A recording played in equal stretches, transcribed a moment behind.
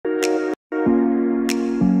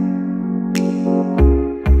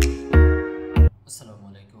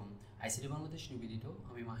ICT Bangladesh নিবেদিত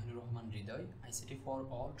আমি মাহিনুর রহমান হৃদয় ICT for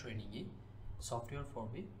all ট্রেনিংয়ে সফটওয়্যার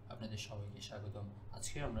ফর্মে আপনাদের সবাইকে স্বাগতম।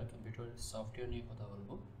 আজকে আমরা কম্পিউটার সফটওয়্যার নিয়ে কথা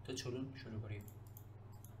বলবো। তো চলুন শুরু করি।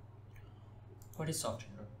 What is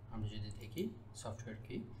software? আমরা যদি দেখি সফটওয়্যার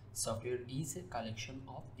কি, software is a collection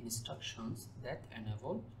of instructions that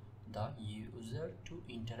enable the user to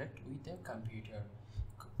interact with a computer.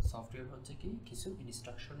 Software হচ্ছে কি কিছু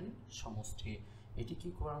ইনস্ট্রাকশনের সমষ্টি। এটি কি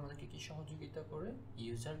করে আমাদেরকে কি সহযোগিতা করে,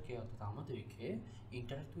 ইউজারকে অর্থাৎ আমাদেরকে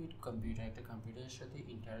ইন্টারেক্ট উইথ কম্পিউটার, একটা কম্পিউটারের সাথে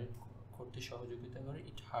ইন্টারেক্ট করতে সহযোগিতা করে।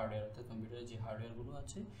 ইট হার্ডওয়্যার অর্থাৎ কম্পিউটারের যে হার্ডওয়্যারগুলো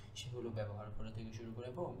আছে সেগুলো ব্যবহার করা থেকে শুরু করে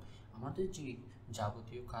এবং আমাদের যে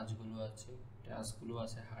যাবতীয় কাজগুলো আছে, টাস্কগুলো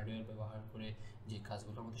আছে, হার্ডওয়্যার ব্যবহার করে যে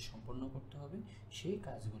কাজগুলো আমাদের সম্পন্ন করতে হবে সেই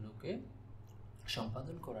কাজগুলোকে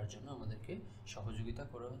সম্পাদন করার জন্য আমাদেরকে সহযোগিতা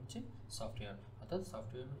করা হচ্ছে সফটওয়্যার। অর্থাৎ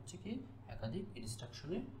সফটওয়্যার হচ্ছে কি একাধিক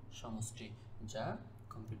ইনস্ট্রাকশনের সমষ্টি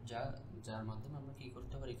যার মাধ্যমে আমরা কি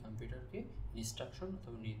করতে পারি, কম্পিউটারকে ইনস্ট্রাকশন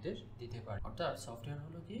অথবা নির্দেশ দিতে পারি। অর্থাৎ সফটওয়্যার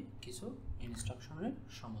হলো কি কিছু ইনস্ট্রাকশনের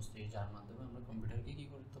সমষ্টি যার মাধ্যমে আমরা কম্পিউটারকে কি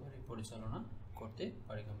করতে পারি, পরিচালনা করতে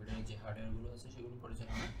পারি। কম্পিউটারের যে হার্ডওয়্যারগুলো আছে সেগুলো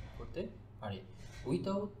পরিচালনা করতে পারি।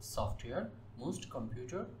 Without software most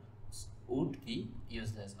computer would be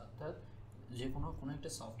useless. অর্থাৎ যে কোনো একটা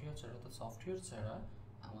সফটওয়্যার ছাড়া, অর্থাৎ সফটওয়্যার ছাড়া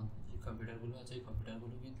আমাদের যে কম্পিউটারগুলো আছে এই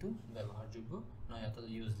কম্পিউটারগুলো কিন্তু ব্যবহারযোগ্য নয়, অর্থাৎ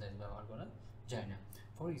ইউজলেস, ব্যবহার করা যায় না।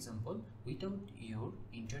 For example, without your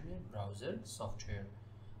internet browser software.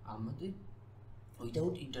 আমাদের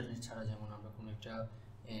উইথাউট ইন্টারনেট ছাড়া, যেমন আমরা কোনো একটা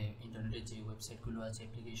ইন্টারনেটের যে ওয়েবসাইটগুলো আছে,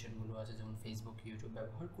 অ্যাপ্লিকেশনগুলো আছে, যেমন ফেসবুক, ইউটিউব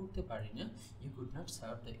ব্যবহার করতে পারি না। You could not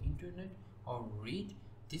serve the internet or read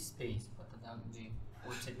this page. অর্থাৎ যে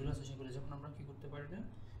ওয়েবসাইটগুলো আছে সেগুলো যখন আমরা কী করতে পারি না,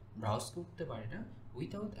 ব্রাউজ করতে পারি না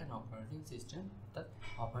উইথাউট অ্যান অপারেটিং সিস্টেম। অর্থাৎ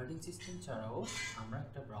অপারেটিং সিস্টেম ছাড়াও আমরা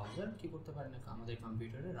একটা ব্রাউজার কী করতে পারি না, আমাদের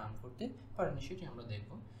কম্পিউটারে রান করতে পারি না। সেটি আমরা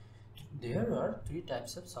দেখব। দেয়ার আর 3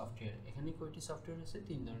 টাইপস অফ সফটওয়্যার। এখানে কয়টি সফটওয়্যার আছে?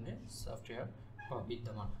 3 ধরনের সফটওয়্যার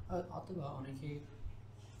বিদ্যমান। অথবা অনেকে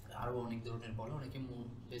আরও অনেক ধরনের বলে, অনেকে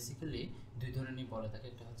বেসিক্যালি 2 ধরনেরই বলে থাকে।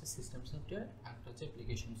 একটা হচ্ছে সিস্টেম সফটওয়্যার, একটা হচ্ছে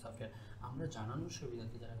অ্যাপ্লিকেশন সফটওয়্যার। আমরা জানানোর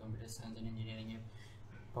সুবিধার্থে যারা কম্পিউটার সায়েন্স অ্যান্ড ইঞ্জিনিয়ারিংয়ে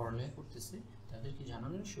পড়ালেখা করতেছে তাদেরকে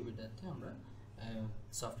জানানোর সুবিধার্থে আমরা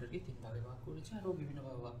সফটওয়্যারকে 3 ভাগে ভাগ করেছি, আরও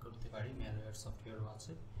বিভিন্নভাবে ভাগ করতে পারি। ম্যালওয়্যার সফটওয়্যারও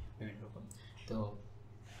আছে বিভিন্ন রকম। তো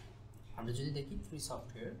আমরা যদি দেখি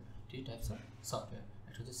 3 টাইপস অফ সফটওয়্যার।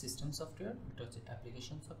 একটা হচ্ছে সিস্টেম সফটওয়্যার, একটা হচ্ছে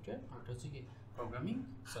অ্যাপ্লিকেশন সফটওয়্যার, আর একটা হচ্ছে কি প্রোগ্রামিং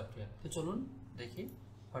সফটওয়্যার। তো চলুন দেখি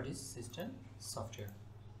what is system software.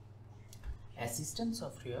 A system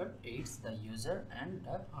software aids the user and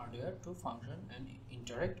the hardware to function and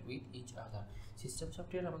interact with each other. System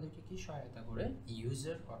software আমাদেরকে কি সহায়তা করে,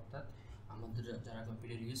 ইউজার অর্থাৎ আমাদের যারা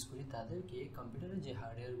কম্পিউটার ইউজ করি তাদেরকে কম্পিউটারের যে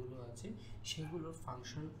হার্ডওয়্যারগুলো আছে সেগুলোর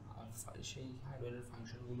ফাংশন, সেই হার্ডওয়্যারের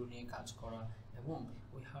ফাংশনগুলো নিয়ে কাজ করা এবং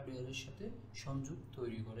ওই হার্ডওয়্যারের সাথে সংযোগ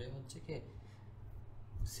তৈরি করে হচ্ছে কি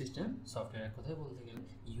সিস্টেম সফটওয়্যার। কথায় বলতে গেলে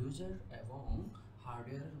ইউজার এবং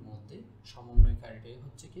হার্ডওয়্যারের মধ্যে সমন্বয়কারীটাই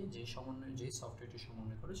হচ্ছে কি যে সফটওয়্যারটি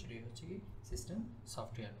সমন্বয় করে সেটাই হচ্ছে কি সিস্টেম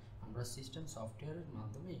সফটওয়্যার। আমরা সিস্টেম সফটওয়্যারের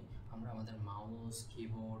মাধ্যমে আমরা আমাদের মাউস,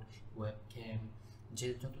 কিবোর্ড, ওয়েবক্যাম, যে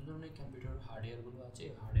যত ধরনের কম্পিউটার হার্ডওয়্যারগুলো আছে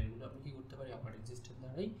এই হার্ডওয়্যারগুলো আমরা কী করতে পারি, অপারেটিং সিস্টেম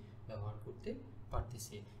দ্বারাই ব্যবহার করতে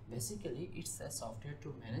পারতেছি। Basically it's a software to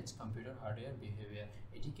manage computer hardware behaviour.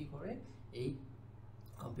 এটি কী করে, এই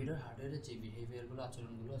কম্পিউটার হার্ডওয়্যারের যে বিহেভিয়ারগুলো,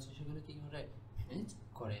 আচরণগুলো আছে সেগুলো কী করে ম্যানেজ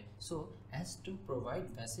করে। So as to provide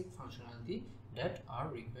basic functionality that R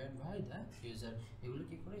required by the user. এগুলো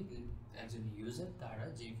কী করে, একজন ইউজার দ্বারা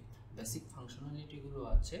যে বেসিক ফাংশনালিটিগুলো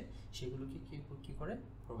আছে সেগুলোকে কী করে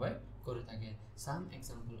প্রোভাইড করে থাকে। সাম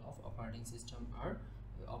example of operating system R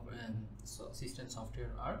system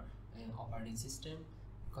software R operating system,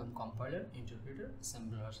 compiler, interpreter,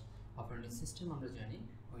 অ্যাসেম্বলার্স। Operating system আমরা জানি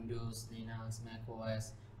উইন্ডোজ, লিনাক্স, ম্যাক ওএস,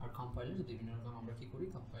 আর কম্পাইলার বিভিন্ন রকম আমরা কী করি,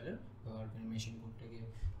 কম্পাইলার ব্যবহার করি মেশিন কোডটাকে,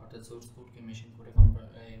 অর্থাৎ সোর্স কোডকে মেশিন কোডে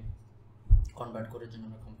কনভার্ট করার জন্য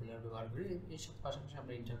আমরা কম্পাইলার ব্যবহার করি। এইসব পাশাপাশি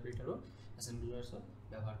আমরা ইন্টারপ্রিটারও, অ্যাসেম্বলার্সও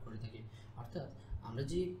ব্যবহার করে থাকি। অর্থাৎ আমরা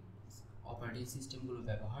যে অপারেটিং সিস্টেমগুলো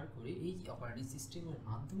ব্যবহার করি এই অপারেটিং সিস্টেমের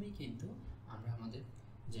মাধ্যমেই কিন্তু আমরা আমাদের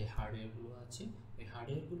যে হার্ডওয়্যারগুলো আছে এই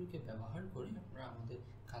হার্ডওয়্যারগুলোকে ব্যবহার করে আমরা আমাদের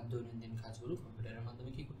দৈনন্দিন কাজগুলো কম্পিউটারের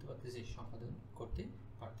মাধ্যমে কী করতে পারতেছি, সম্পাদন করতে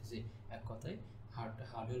পারতেছি। এক কথায়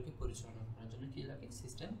হার্ডওয়্যারকে পরিচালনা করার জন্য কী লাগে,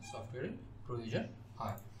 সিস্টেম সফটওয়্যারের প্রয়োজন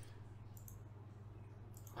হয়।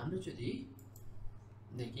 আমরা যদি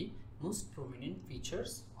দেখি most prominent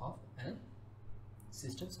features of an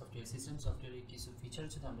system সফটওয়্যারের কিছু ফিচার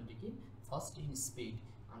যদি আমরা দেখি, ফার্স্ট ইন স্পিড।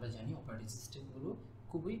 আমরা জানি অপারেটিং সিস্টেমগুলো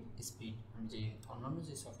খুবই স্পিড, যে অন্যান্য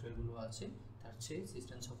যে সফটওয়্যারগুলো আছে তার চেয়ে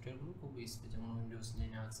সিস্টেম সফটওয়্যারগুলো খুবই স্পিড, যেমন উইন্ডোজ,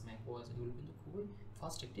 লিনাক্স, ম্যাক ওএস এগুলো কিন্তু খুবই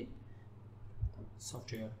ফাস্ট একটি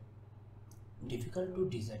সফটওয়্যার। ডিফিকাল্ট টু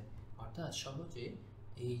ডিজাইন, অর্থাৎ সহজে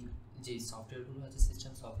এই যে সফটওয়্যারগুলো আছে,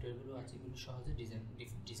 সিস্টেম সফটওয়্যারগুলো আছে, এগুলো সহজে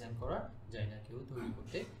ডিজাইন করা যায় না, কেউ তৈরি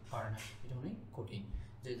করতে পারে না, এটা অনেক কঠিন।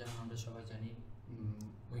 যেমন আমরা সবাই জানি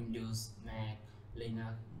উইন্ডোজ, ম্যাক,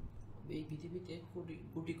 লিনাক্স, এই পৃথিবীতে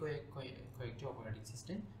কয়েকটি অপারেটিং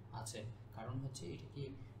সিস্টেম আছে। কারণ হচ্ছে এটাকে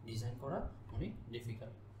ডিজাইন করা অনেক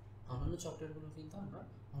ডিফিকাল্ট। অন্যান্য সফটওয়্যারগুলো কিন্তু আমরা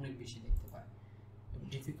অনেক বেশি দেখতে পাই।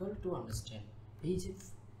 ডিফিকাল্ট টু আন্ডারস্ট্যান্ড,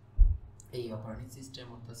 এই অপারেটিং সিস্টেম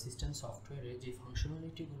অর্থাৎ সিস্টেম সফটওয়্যারের যে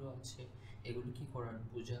ফাংশনালিটিগুলো আছে এগুলো কি করার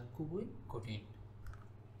বোঝা খুবই কঠিন।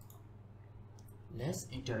 লেস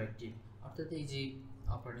ইন্টারেক্টিভ, অর্থাৎ এই যে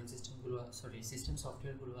অপারেটিং সিস্টেমগুলো সিস্টেম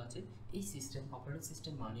সফটওয়্যারগুলো আছে, এই অপারেটিং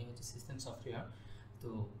সিস্টেম মানে হচ্ছে সিস্টেম সফটওয়্যার। তো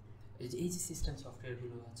এই যে সিস্টেম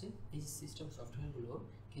সফটওয়্যারগুলো আছে, এই সিস্টেম সফটওয়্যারগুলো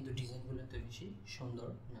কিন্তু ডিজাইনগুলো এত বেশি সুন্দর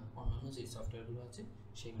না অন্যান্য যে সফটওয়্যারগুলো আছে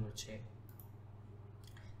সেগুলো হচ্ছে।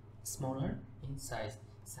 স্মলার ইন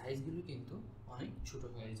সাইজগুলো কিন্তু অনেক ছোটো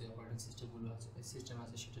হয়। যে অপারেটিং সিস্টেম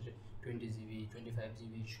আছে সেটা 20 GB, 25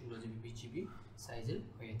 GB, 16 GB, 20 GB সাইজের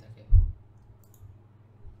হয়ে থাকে।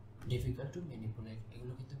 ডিফিকাল্ট টু ম্যানিপুলেট,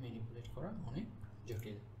 এগুলো কিন্তু ম্যানিপুলেট করা অনেক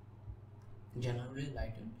জটিল। Generally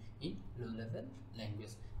lighten in low level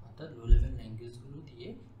language, অর্থাৎ লো লেভেল ল্যাঙ্গুয়েজগুলো দিয়ে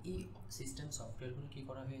এই সিস্টেম সফটওয়্যারগুলো কী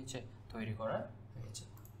করা হয়েছে, তৈরি করা হয়েছে।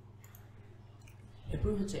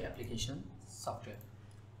 এরপর হচ্ছে অ্যাপ্লিকেশন সফটওয়্যার।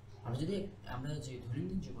 আমরা যে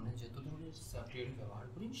দৈনন্দিন জীবনে যত ধরনের সফটওয়্যার ব্যবহার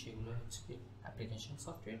করি সেগুলো হচ্ছে কি অ্যাপ্লিকেশন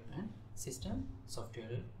সফটওয়্যার অ্যান্ড সিস্টেম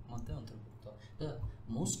সফটওয়্যারের মধ্যে অন্তর্ভুক্ত। The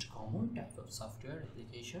most common type of software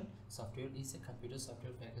application software is a computer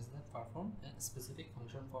software package that perform a specific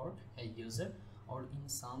function for a user or in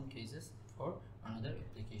some cases for another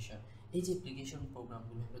application. এই যে application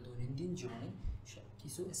প্রোগ্রামগুলো আমরা দৈনন্দিন জীবনে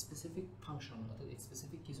কিছু স্পেসিফিক ফাংশন অর্থাৎ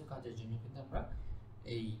specific কিছু কাজের জন্য কিন্তু আমরা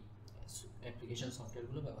এই অ্যাপ্লিকেশন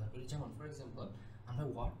সফটওয়্যারগুলো ব্যবহার করি। যেমন ফর এক্সাম্পল আমরা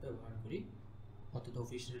ওয়ার্ড ব্যবহার করি অর্থাৎ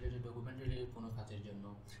অফিস রিলেটেড, ডকুমেন্ট রিলেটেড কোনো কাজের জন্য।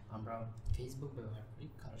 আমরা ফেসবুক ব্যবহার করি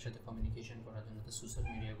কারোর সাথে কমিউনিকেশন করার জন্য। তো সোশ্যাল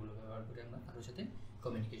মিডিয়াগুলো ব্যবহার করি আমরা কারোর সাথে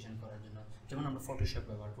কমিউনিকেশন করার জন্য। যেমন আমরা ফটোশপ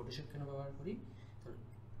কেন ব্যবহার করি? তো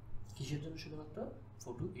কিসের জন্য? শুধুমাত্র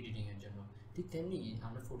ফটো এডিটিংয়ের জন্য। ঠিক তেমনি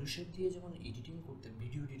আমরা ফটোশপ দিয়ে যেমন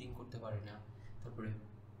ভিডিও এডিটিং করতে পারি না। তারপরে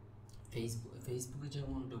ফেসবুকে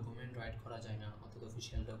যেমন ডকুমেন্ট রাইট করা যায় না অর্থাৎ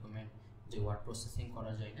অফিসিয়াল ডকুমেন্ট যে ওয়ার্ড প্রসেসিং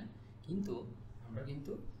করা যায় না, কিন্তু আমরা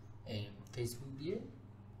কিন্তু ফেসবুক দিয়ে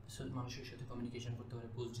মানুষের সাথে কমিউনিকেশন করতে পারি,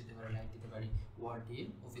 পোস্ট দিতে পারি, লাইক দিতে পারি। ওয়ার্ড দিয়ে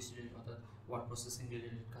অফিস রিলেটেড অর্থাৎ ওয়ার্ড প্রসেসিং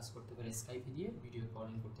রিলেটেড কাজ করতে পারি। স্কাইপে দিয়ে ভিডিও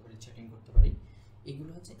কলিং করতে পারি, চ্যাটিং করতে পারি।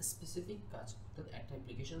 এগুলো হচ্ছে স্পেসিফিক কাজ, অর্থাৎ একটা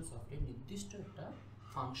অ্যাপ্লিকেশন সফটওয়্যার নির্দিষ্ট একটা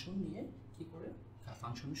ফাংশন নিয়ে কী করে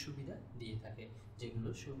ফাংশনের সুবিধা দিয়ে থাকে,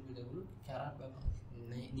 যেগুলোর সুবিধাগুলো কারা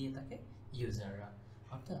নিয়ে থাকে? ইউজাররা।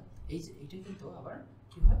 অর্থাৎ এটা কিন্তু আবার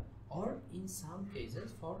কী হয়, or in some cases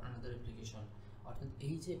for another application, অর্থাৎ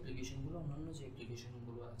এই যে অ্যাপ্লিকেশনগুলো অন্যান্য যে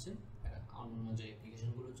অ্যাপ্লিকেশনগুলো আছে অন্যান্য যে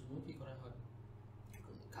অ্যাপ্লিকেশনগুলোর জন্য কী করা হয়,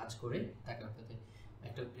 কাজ করে থাকে। অর্থাৎ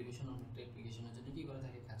একটা অ্যাপ্লিকেশন অন্য একটা অ্যাপ্লিকেশনের জন্য কী করে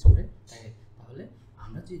থাকে, কাজ করে থাকে। তাহলে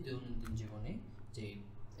আমরা যে দৈনন্দিন জীবনে যে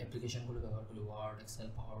অ্যাপ্লিকেশনগুলো ব্যবহার করি, word, Excel,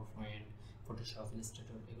 power point, Photoshop,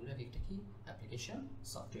 Illustrator, এগুলো একটা কি অ্যাপ্লিকেশন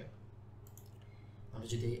সফটওয়্যার। আমরা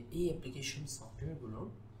যদি এই অ্যাপ্লিকেশন সফটওয়্যারগুলোর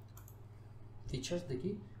ফিচার্স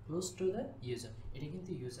দেখি, ক্লোজ টু দ্য ইউজার, এটা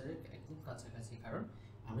কিন্তু ইউজারের একদম কাছাকাছি। কারণ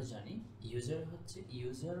আমরা জানি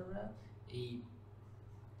ইউজাররা এই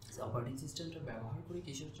অপারেটিং সিস্টেমটা ব্যবহার করে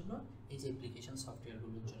কিসের জন্য? এই যে অ্যাপ্লিকেশন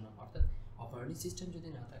সফটওয়্যারগুলোর জন্য। অর্থাৎ অপারেটিং সিস্টেম যদি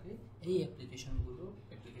না থাকে এই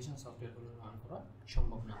অ্যাপ্লিকেশন সফটওয়্যারগুলো রান করা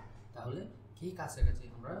সম্ভব না। তাহলে কি কাছাকাছি?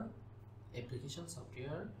 আমরা অ্যাপ্লিকেশন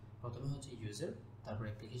সফটওয়্যার প্রথমে হচ্ছে ইউজার, তারপর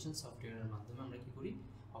অ্যাপ্লিকেশন সফটওয়্যারের মাধ্যমে আমরা কী করি,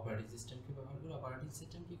 অপারেটিং সিস্টেমকে ব্যবহার করি। অপারেটিং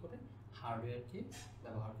সিস্টেম কী করে? হার্ডওয়্যারকে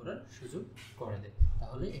ব্যবহার করার সুযোগ করে দেয়।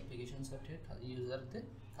 তাহলে অ্যাপ্লিকেশন সফটওয়্যার ইউজারদের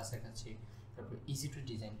কাছাকাছি। তারপর ইজি টু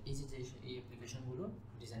ডিজাইন, এই অ্যাপ্লিকেশনগুলো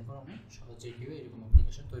ডিজাইন করা অনেক সহজে কেউ এরকম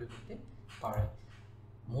অ্যাপ্লিকেশন তৈরি করতে পারে।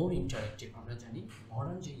 মোর ইন্টারেক্টিভ, আমরা জানি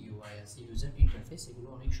মডার্ন যে ইউআই আছে, ইউজার ইন্টারফেস, এগুলো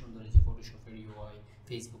অনেক সুন্দর। যে ফটোশপের ইউআই,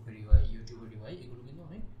 ফেসবুকের ইউআই, ইউটিউবের ইউআই, এগুলো কিন্তু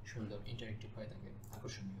অনেক সুন্দর, ইন্টারেক্টিভ হয়ে থাকে,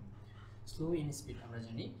 আকর্ষণীয়। স্লো ইন স্পিড, আমরা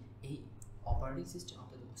জানি এই অপারেটিং সিস্টেম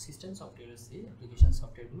অর্থাৎ সিস্টেম সফটওয়্যার আছে, অ্যাপ্লিকেশন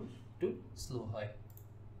সফটওয়্যারগুলো একটু স্লো হয়।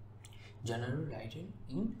 General writing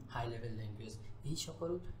in high level language, এই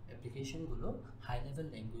সকল অ্যাপ্লিকেশনগুলো হাই লেভেল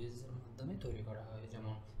ল্যাঙ্গুয়েজের মাধ্যমে তৈরি করা হয়।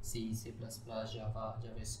 যেমন সি, C++, জাভা,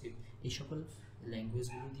 জাভাস্ক্রিপ্ট, এই সকল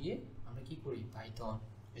ল্যাঙ্গুয়েজগুলো দিয়ে আমরা কী করি, পাইথন,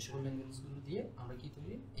 এই সকল ল্যাঙ্গুয়েজগুলো দিয়ে আমরা কী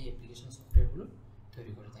তৈরি, এই অ্যাপ্লিকেশন সফটওয়্যারগুলো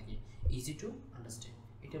তৈরি করে থাকি। ইজি টু আন্ডারস্ট্যান্ড,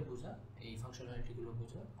 এটা বোঝা, এই ফাংশনালিটিগুলো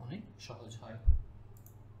বোঝা অনেক সহজ হয়।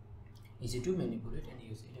 Easy to manipulate and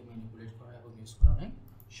use, এটা ম্যানিপুলেট করা এবং ইউজ করা অনেক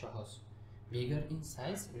সহজ। Bigger in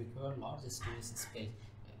size require large storage space,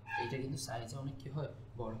 এটা কিন্তু সাইজে অনেক কী হয়,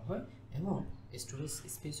 বড় হয়, এবং স্টোরেজ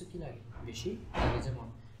স্পেসও কি লাগে, বেশি লাগে। যেমন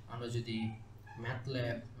আমরা যদি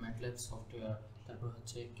ম্যাথল্যাব সফটওয়্যার, তারপর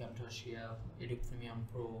হচ্ছে ক্যামটাশিয়া, এডোব প্রিমিয়াম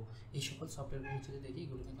প্রো, এই সকল সফটওয়্যারগুলো যদি দেখি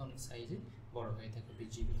এগুলো কিন্তু অনেক সাইজে বড় হয়ে থাকে, 20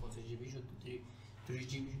 GB 25 GB শুধু 30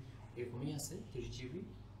 GB এরকমই আছে, 30 GB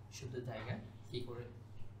শুধু জায়গা কী করে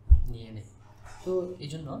নিয়ে নেয়। তো এই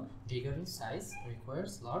জন্য bigger size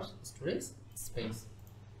requires large storage space.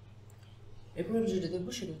 এরপর আমি যেটা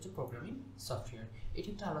দেখবো সেটা হচ্ছে প্রোগ্রামিং সফটওয়্যার। এটি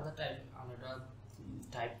একটা আলাদা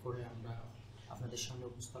টাইপ করে আমরা আপনাদের সামনে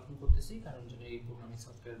উপস্থাপন করতেছি, কারণ যেন এই প্রোগ্রামিং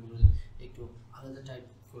সফটওয়্যারগুলো একটু আলাদা টাইপ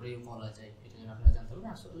করে বলা যায়, এটা যেন আপনারা জানতে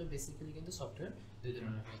পারবেন। আসলে বেসিক্যালি কিন্তু সফটওয়্যার দুই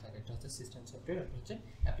ধরনের হয়ে থাকে, একটা হচ্ছে সিস্টেম সফটওয়্যার, একটা হচ্ছে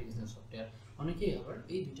অ্যাপ্লিকেশন সফটওয়্যার। অনেকেই আবার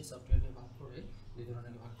এই দুইটা সফটওয়্যারকে ভাগ করে দুই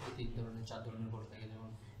ধরনের ভাগ করে 3 ধরনের 4 ধরনের করে থাকে, যেমন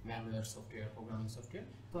ম্যালওয়্যার সফটওয়্যার, প্রোগ্রামিং সফটওয়্যার।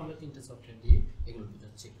 তো আমরা 3টা সফটওয়্যার দিয়ে এগুলো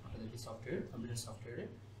বোঝাচ্ছি আপনাদেরকে, সফটওয়্যার কম্পিউটার সফটওয়্যারের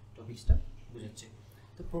টপিকসটা বুঝাচ্ছি।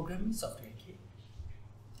 তো প্রোগ্রামিং সফটওয়্যার কি?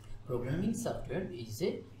 Programming software is a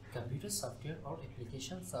computer software or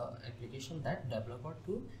application that developer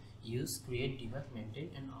to use, create, debug, maintain,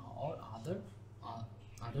 and or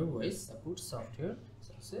otherwise support software.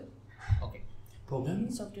 Okay,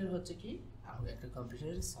 programming software হচ্ছে কি একটা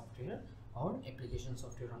কম্পিউটারের সফটওয়্যার or application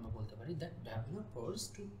software আমরা বলতে পারি that developers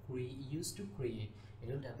to use to create,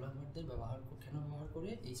 এটা ডেভেলপারদের কেন ব্যবহার করে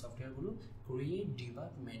এই সফটওয়্যারগুলো create,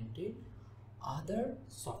 debug, maintain other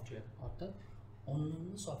software, অর্থাৎ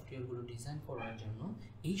অন্যান্য সফটওয়্যারগুলো ডিজাইন করার জন্য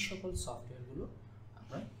এই সকল সফটওয়্যারগুলো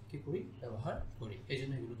আমরা কী করি, ব্যবহার করি। এই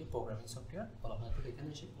জন্য এগুলোকে প্রোগ্রামিং সফটওয়্যার বলা হয়। তো এখানে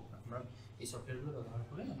এসে আমরা এই সফটওয়্যারগুলো ব্যবহার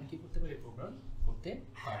করে আমরা কী করতে পারি, প্রোগ্রাম করতে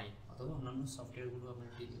পারি, অথবা অন্যান্য সফটওয়্যারগুলো আমরা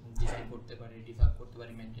ডিজাইন করতে পারি, ডিবাগ করতে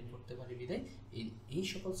পারি, মেনটেন করতে পারি। বিধায় এই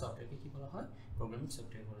সকল সফটওয়্যারকে কী বলা হয়, প্রোগ্রামিং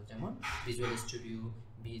সফটওয়্যার বলে। যেমন visual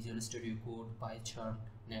studio code, Python,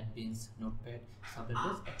 NetBeans, notepad, sublet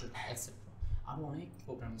etcetera. আরও অনেক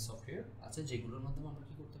প্রোগ্রামিং সফটওয়্যার আছে যেগুলোর মাধ্যমে আমরা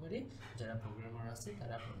কী করতে পারি, যারা প্রোগ্রামার আছে,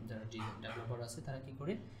 যারা ডেভেলপার আছে, তারা কী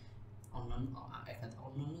করে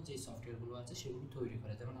অন্যান্য যে সফটওয়্যারগুলো আছে সেগুলো তৈরি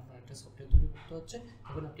করে। যেমন আপনার একটা সফটওয়্যার তৈরি করতে হচ্ছে,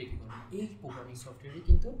 তখন আপনি কী করবেন, এই প্রোগ্রামিং সফটওয়্যারই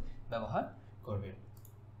কিন্তু ব্যবহার করবেন।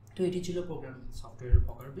 তো এটি ছিল প্রোগ্রামিং সফটওয়্যারের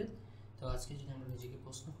প্রকারভেদ। তো আজকে যদি আমরা নিজেকে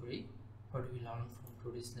প্রশ্ন করি, what we learn from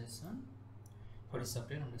today's lesson, what is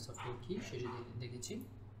software, আমরা সফটওয়্যার কী সেটি দেখেছি।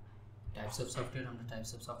 টাইপস অফ সফটওয়্যার, আমরা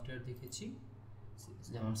টাইপস অফ সফটওয়্যার দেখেছি,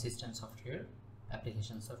 যেমন system software,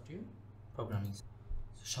 application software, programming.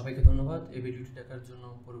 সবাইকে ধন্যবাদ এই ভিডিওটি দেখার জন্য।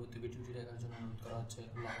 পরবর্তী ভিডিওটি দেখার জন্য অনুরোধ করা হচ্ছে।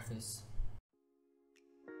 আল্লাহ হাফেজ।